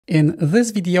In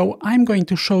this video, I'm going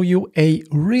to show you a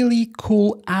really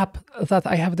cool app that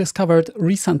I have discovered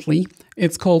recently.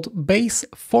 It's called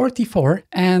Base44,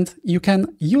 and you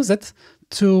can use it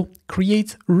to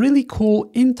create really cool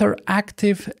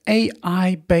interactive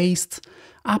AI-based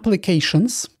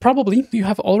applications. Probably you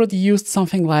have already used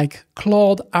something like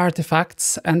Claude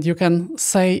Artifacts, and you can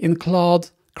say in Claude,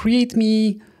 create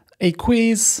me a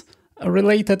quiz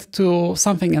related to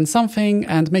something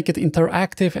and make it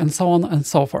interactive and so on and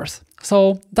so forth.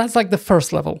 So that's like the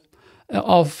first level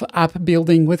of app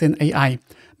building within AI.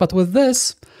 But with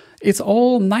this, it's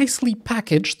all nicely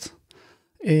packaged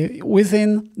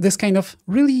within this kind of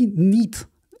really neat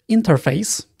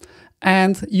interface,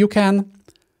 and you can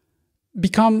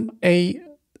become a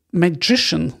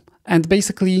magician and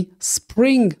basically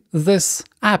spring this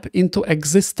app into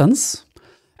existence.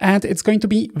 And it's going to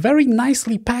be very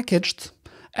nicely packaged,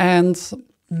 and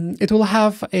it will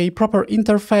have a proper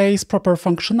interface, proper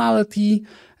functionality,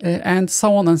 and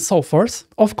so on and so forth.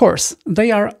 Of course,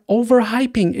 they are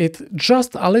overhyping it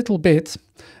just a little bit,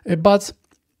 but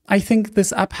I think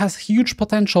this app has huge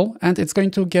potential, and it's going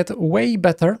to get way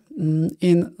better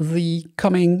in the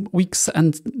coming weeks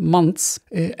and months.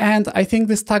 And I think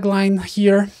this tagline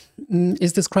here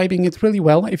is describing it really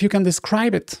well. If you can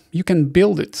describe it, you can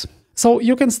build it. So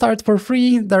you can start for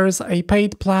free. There is a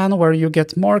paid plan where you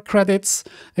get more credits,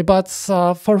 but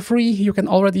for free you can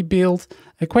already build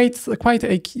quite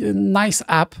a nice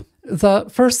app. The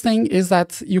first thing is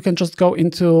that you can just go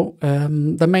into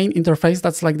the main interface,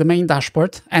 that's like the main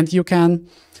dashboard, and you can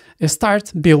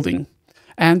start building.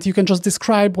 And you can just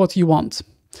describe what you want.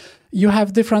 You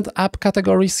have different app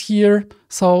categories here,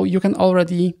 so you can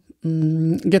already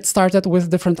get started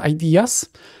with different ideas.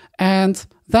 And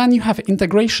then you have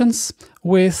integrations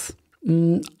with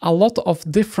a lot of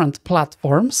different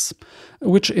platforms,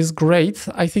 which is great.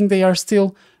 I think they are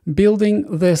still building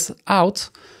this out,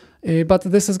 but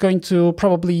this is going to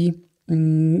probably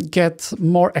get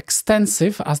more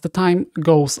extensive as the time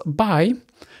goes by.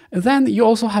 Then you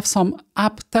also have some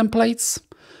app templates,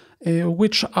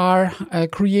 which are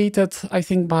created, I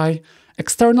think, by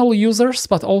external users,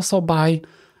 but also by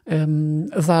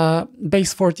the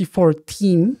Base44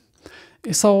 team.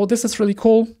 So this is really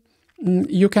cool.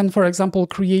 You can, for example,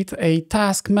 create a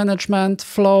task management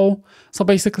flow. So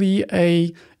basically,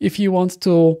 if you want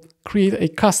to create a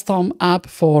custom app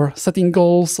for setting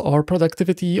goals or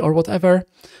productivity or whatever,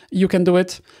 you can do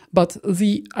it. But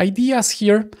the ideas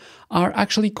here are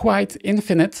actually quite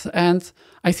infinite. And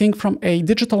I think from a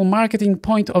digital marketing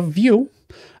point of view,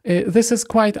 this is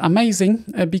quite amazing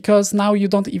because now you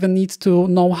don't even need to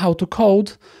know how to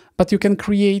code, but you can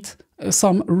create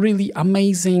some really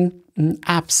amazing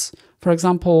apps. For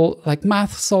example, like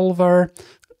Math Solver.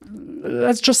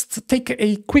 Let's just take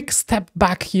a quick step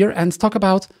back here and talk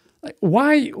about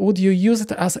why would you use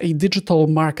it as a digital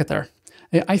marketer?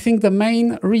 I think the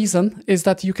main reason is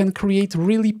that you can create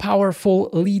really powerful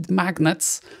lead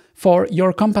magnets for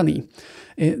your company.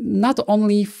 Not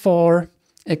only for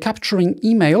capturing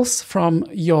emails from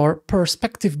your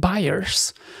prospective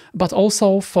buyers, but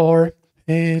also for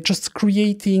just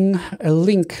creating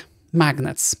link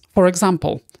magnets. For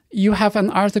example, you have an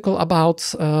article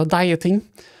about dieting.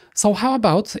 So how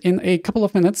about in a couple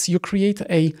of minutes, you create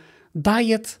a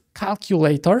diet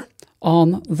calculator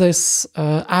on this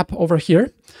app over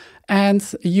here, and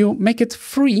you make it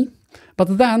free,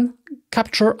 but then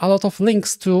capture a lot of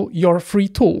links to your free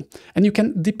tool. And you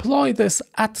can deploy this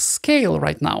at scale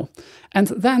right now. And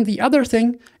then the other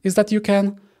thing is that you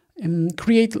can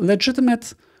create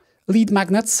legitimate lead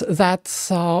magnets that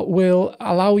will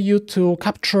allow you to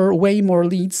capture way more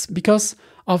leads because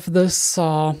of this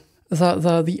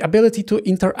the ability to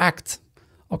interact.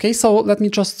 Okay, so let me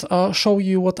just show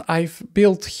you what I've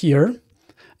built here.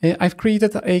 I've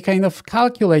created a kind of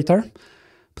calculator.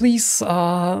 Please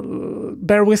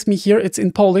bear with me here. It's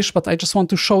in Polish, but I just want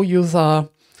to show you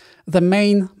the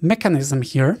main mechanism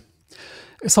here.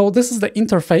 So this is the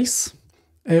interface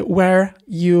where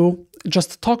you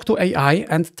just talk to AI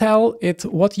and tell it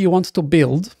what you want to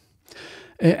build.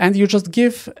 And you just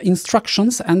give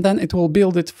instructions, and then it will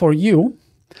build it for you.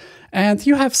 And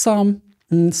you have some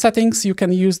settings. You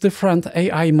can use different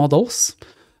AI models.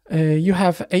 You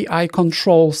have AI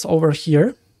controls over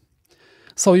here.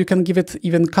 So you can give it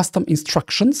even custom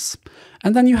instructions.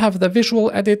 And then you have the visual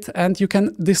edit, and you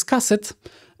can discuss it,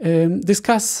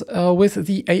 with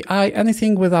the AI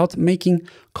anything without making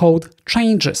code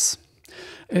changes.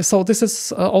 So this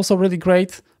is also really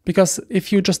great because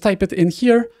if you just type it in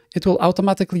here, it will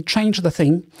automatically change the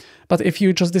thing. But if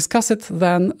you just discuss it,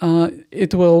 then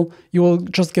you will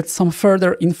just get some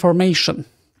further information.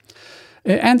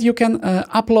 And you can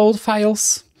upload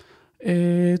files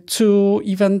to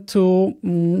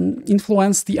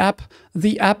influence the app.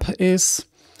 The app is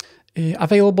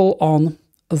available on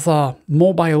the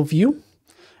mobile view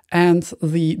and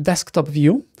the desktop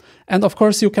view. And of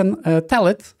course, you can tell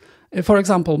it, for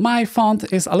example, my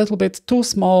font is a little bit too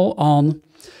small on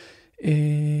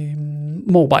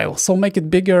mobile, so make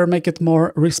it bigger, make it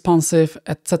more responsive,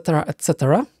 etc.,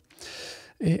 etc.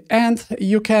 And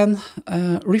you can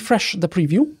refresh the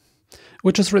preview,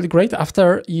 which is really great.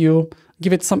 After you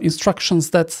give it some instructions,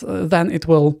 that then it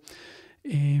will,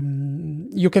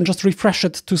 you can just refresh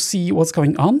it to see what's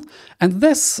going on. And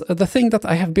this, the thing that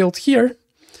I have built here,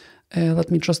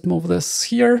 let me just move this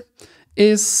here,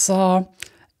 is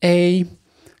a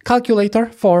calculator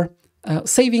for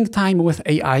saving time with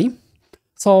AI.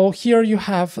 So here you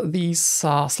have these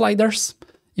sliders.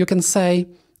 You can say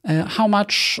how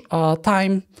much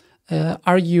time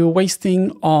are you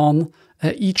wasting on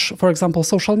each, for example,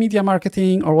 social media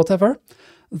marketing or whatever.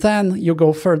 Then you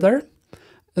go further.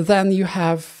 Then you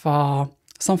have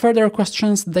some further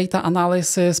questions, data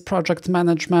analysis, project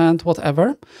management,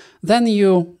 whatever. Then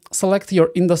you select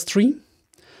your industry.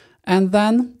 And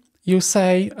then you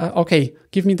say, okay,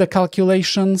 give me the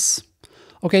calculations.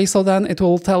 Okay, so then it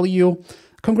will tell you,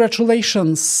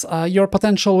 congratulations, your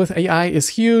potential with AI is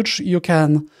huge. You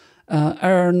can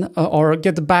earn or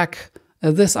get back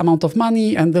this amount of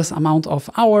money and this amount of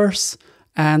hours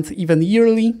and even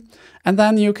yearly. And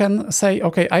then you can say,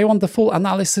 okay, I want the full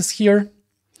analysis here.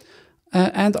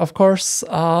 And of course,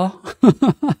 now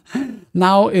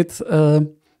it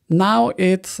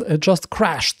just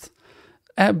crashed.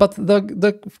 But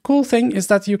the cool thing is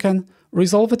that you can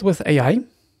resolve it with AI.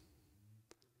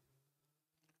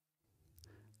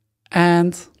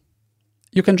 And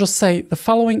you can just say the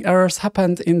following errors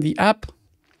happened in the app.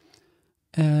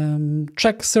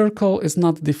 Check circle is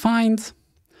not defined.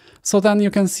 So then you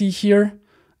can see here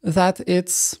that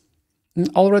it's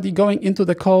already going into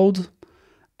the code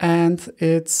and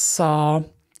it's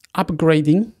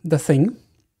upgrading the thing.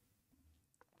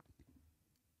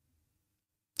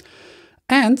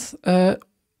 And oh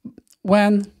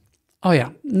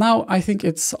yeah, now I think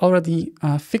it's already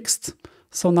fixed.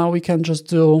 So now we can just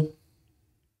do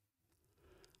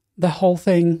the whole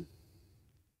thing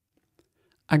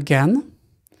again.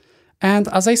 And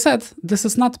as I said, this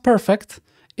is not perfect.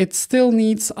 It still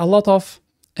needs a lot of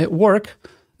work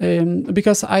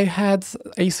because I had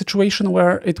a situation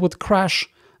where it would crash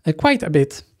quite a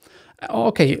bit.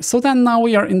 Okay, so then now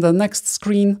we are in the next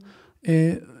screen.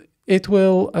 It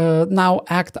will now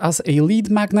act as a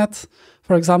lead magnet.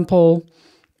 For example,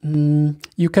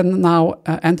 you can now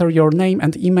enter your name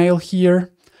and email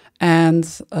here, and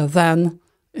then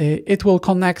it will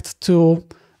connect to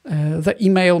the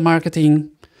email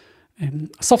marketing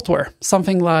software,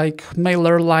 something like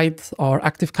MailerLite or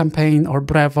ActiveCampaign or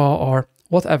Brevo or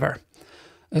whatever.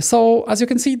 So as you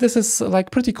can see, this is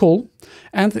like pretty cool.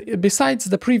 And besides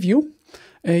the preview,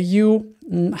 you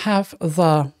have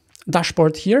the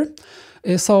dashboard here.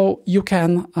 So you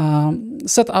can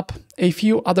set up a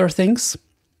few other things.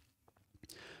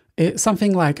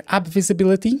 Something like app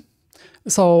visibility.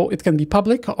 So it can be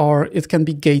public or it can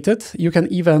be gated. You can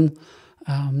even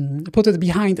put it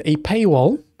behind a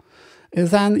paywall.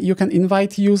 Then you can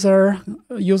invite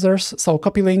users, so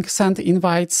copy link, send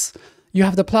invites. You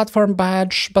have the platform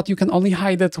badge, but you can only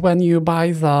hide it when you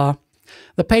buy the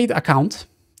paid account.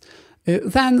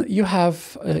 Then you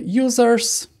have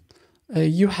users,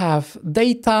 you have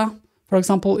data. For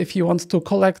example, if you want to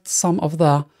collect some of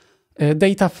the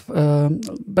data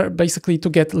basically to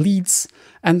get leads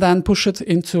and then push it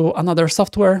into another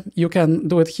software, you can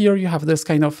do it here. You have this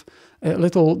kind of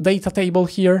little data table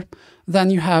here.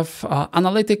 Then you have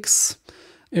analytics,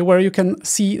 where you can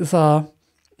see the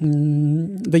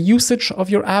usage of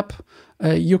your app.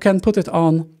 You can put it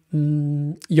on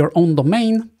your own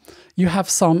domain. You have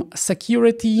some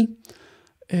security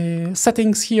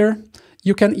settings here.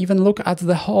 You can even look at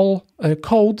the whole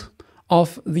code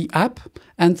of the app.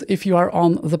 And if you are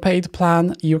on the paid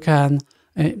plan, you can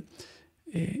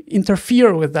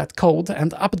interfere with that code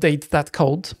and update that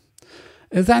code.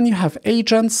 Then you have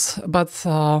agents, but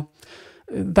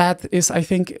that is, I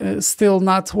think, still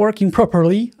not working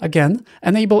properly. Again,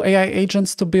 enable AI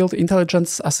agents to build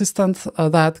intelligence assistant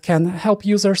that can help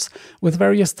users with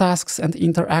various tasks and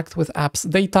interact with apps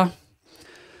data.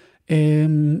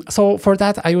 So for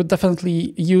that, I would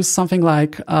definitely use something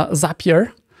like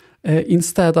Zapier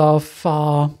instead of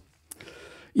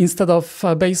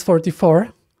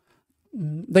Base44.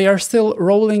 They are still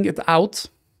rolling it out.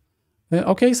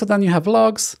 Okay, so then you have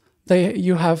logs,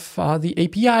 you have the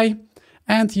API,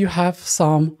 and you have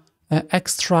some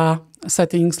extra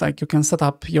settings, like you can set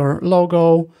up your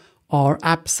logo or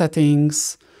app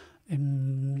settings.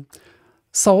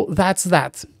 So that's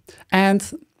that. And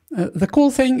the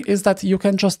cool thing is that you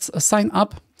can just sign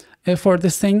up for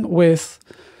this thing with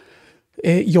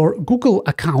your Google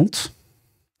account,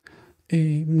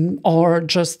 or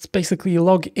just basically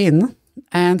log in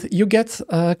and you get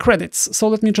credits. So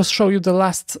let me just show you the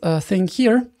last thing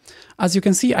here. As you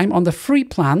can see, I'm on the free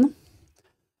plan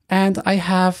and I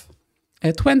have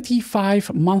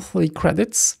 25 monthly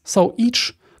credits. So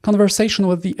each conversation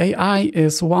with the AI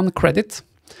is 1 credit.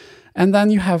 And then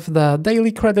you have the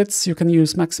daily credits. You can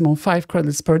use maximum 5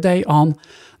 credits per day on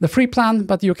the free plan,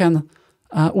 but you can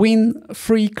win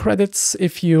free credits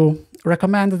if you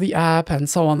recommend the app and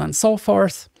so on and so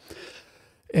forth.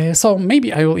 So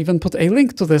maybe I will even put a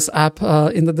link to this app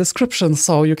in the description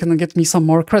so you can get me some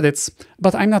more credits.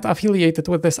 But I'm not affiliated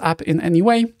with this app in any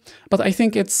way. But I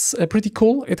think it's pretty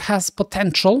cool. It has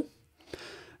potential.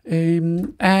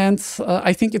 And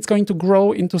I think it's going to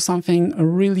grow into something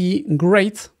really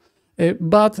great.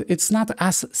 But it's not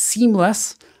as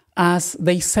seamless as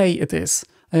they say it is.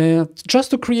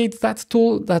 Just to create that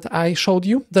tool that I showed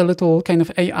you, the little kind of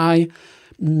AI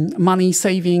money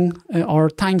saving or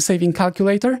time saving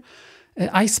calculator,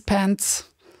 I spent,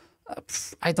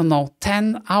 I don't know,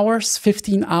 10 hours,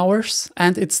 15 hours,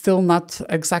 and it's still not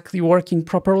exactly working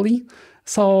properly.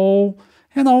 So,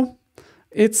 you know,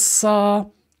 it's, I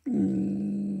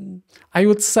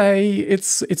would say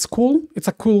it's cool. It's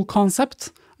a cool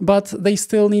concept, but they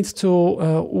still need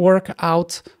to work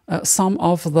out some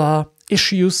of the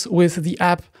issues with the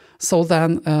app, so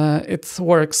then it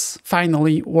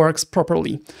finally works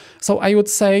properly. So I would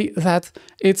say that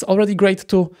it's already great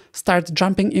to start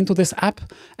jumping into this app,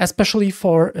 especially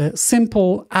for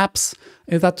simple apps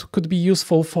that could be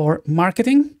useful for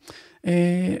marketing.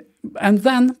 And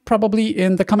then probably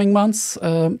in the coming months,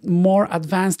 more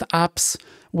advanced apps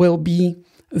will be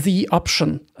the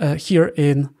option here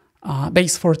in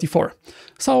Base44.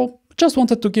 So just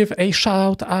wanted to give a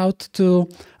shout out to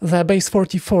the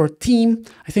Base44 team.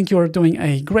 I think you are doing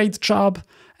a great job.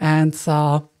 And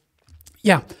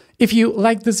yeah, if you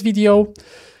like this video,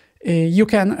 you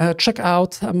can check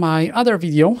out my other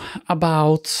video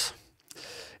about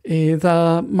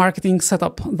the marketing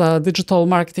setup, the digital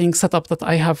marketing setup that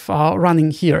I have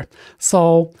running here.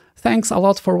 So thanks a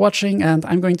lot for watching, and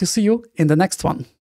I'm going to see you in the next one.